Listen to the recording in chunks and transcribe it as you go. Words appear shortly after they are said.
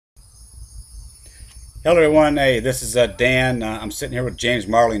Hello everyone, hey, this is Dan. I'm sitting here with James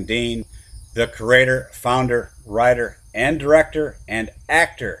Marlin Dean, the creator, founder, writer, and director, and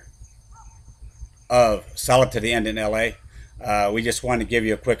actor of Solid to the End in LA. We just wanted to give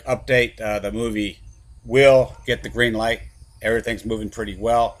you a quick update. The movie will get the green light. Everything's moving pretty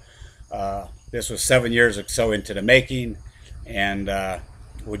well. This was 7 years or so into the making, and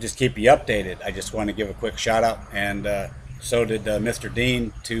we'll just keep you updated. I just want to give a quick shout out, and so did Mr.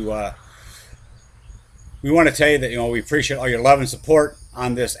 Dean to we want to tell you that we appreciate all your love and support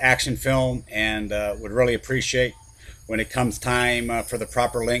on this action film, and would really appreciate when it comes time for the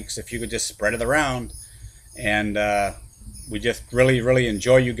proper links if you could just spread it around. And we just really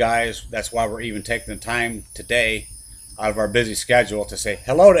enjoy you guys. That's why we're even taking the time today out of our busy schedule to say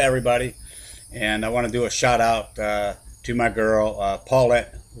hello to everybody. And I want to do a shout out to my girl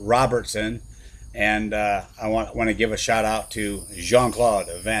Paulette Robertson, and I want to give a shout out to Jean-Claude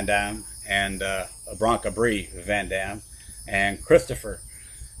Van Damme and Bronca Brie Van Damme and Christopher.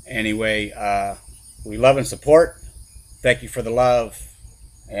 Anyway, we love and support. Thank you for the love.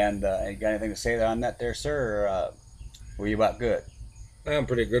 And you got anything to say on that there, sir? Or, were you about good? I'm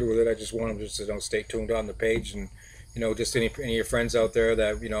pretty good with it. I just want them just to stay tuned on the page, and just any of your friends out there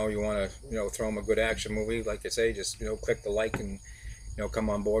that you want to throw them a good action movie, like I say, just click the like and come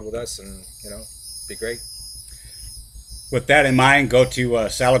on board with us, and be great. With that in mind, go to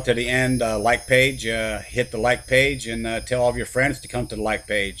Salad to the End like page, hit the like page, and tell all of your friends to come to the like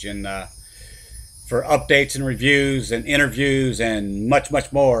page. And for updates and reviews and interviews and much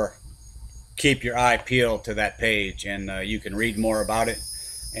more, keep your eye peeled to that page, and you can read more about it.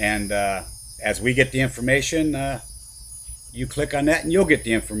 And as we get the information, you click on that and you'll get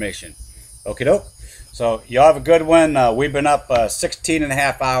the information. Okie doke. So y'all have a good one. We've been up 16 and a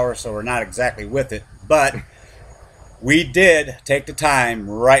half hours, so we're not exactly with it, but we did take the time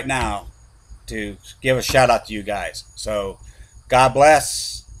right now to give a shout out to you guys. So God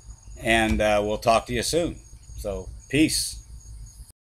bless, and we'll talk to you soon. So peace.